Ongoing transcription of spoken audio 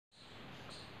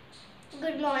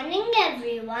Good morning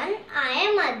everyone. I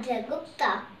am Aadhya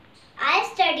Gupta. I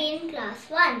study in class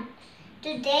 1.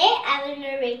 Today I will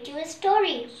narrate you a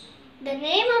story. The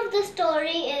name of the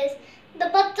story is The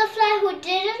Butterfly Who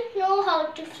Didn't Know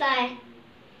How to Fly.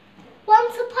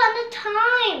 Once upon a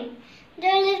time,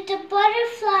 there lived a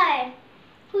butterfly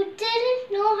who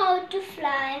didn't know how to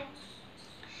fly.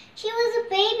 She was a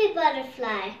baby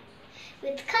butterfly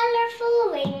with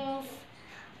colorful wings.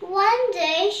 One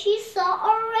day she saw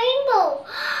a rainbow.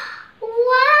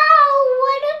 Wow,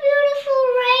 what a beautiful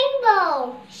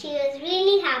rainbow! She was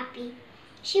really happy.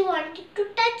 She wanted to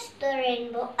touch the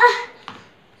rainbow.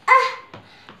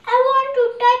 I want to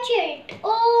touch it.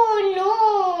 Oh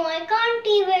no, I can't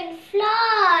even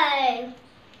fly.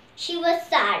 She was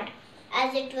sad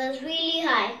as it was really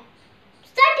high.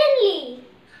 Suddenly,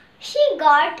 she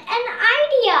got an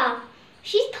idea.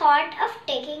 She thought of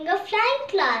taking a flying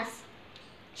class.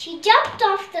 She jumped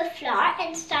off the floor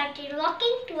and started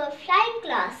walking to a flying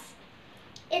class.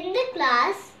 In the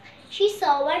class, she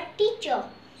saw one teacher.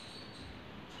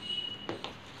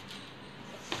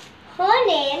 Her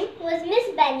name was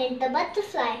Miss Bennett the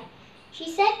Butterfly.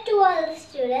 She said to all the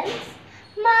students,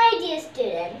 "My dear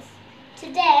students,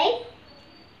 today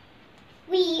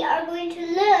we are going to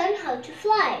learn how to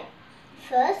fly.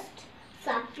 First,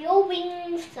 flap your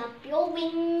wings, flap your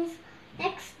wings.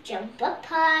 Next, jump up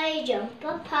high, jump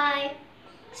up high."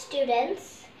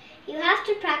 Students, you have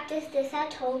to practice this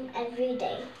at home every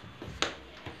day.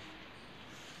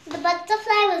 The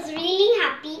butterfly was really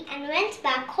happy and went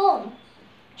back home.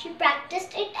 She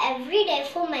practiced it every day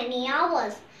for many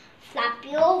hours. Flap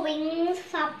your wings,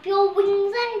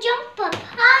 and jump up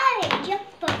high,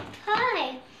 jump up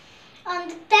high. On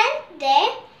the 10th day,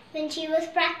 when she was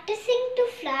practicing to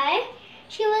fly,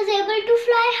 she was able to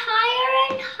fly higher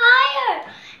and higher.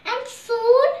 And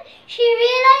soon, she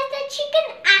realized that she can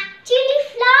actually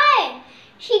fly.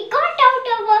 She got out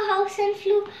of her house and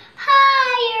flew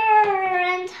higher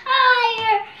and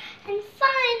higher and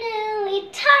finally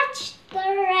touched the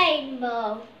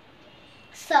rainbow.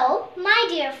 So, my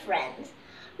dear friends,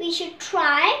 we should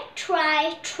try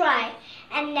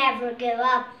and never give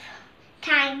up.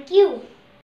 Thank you.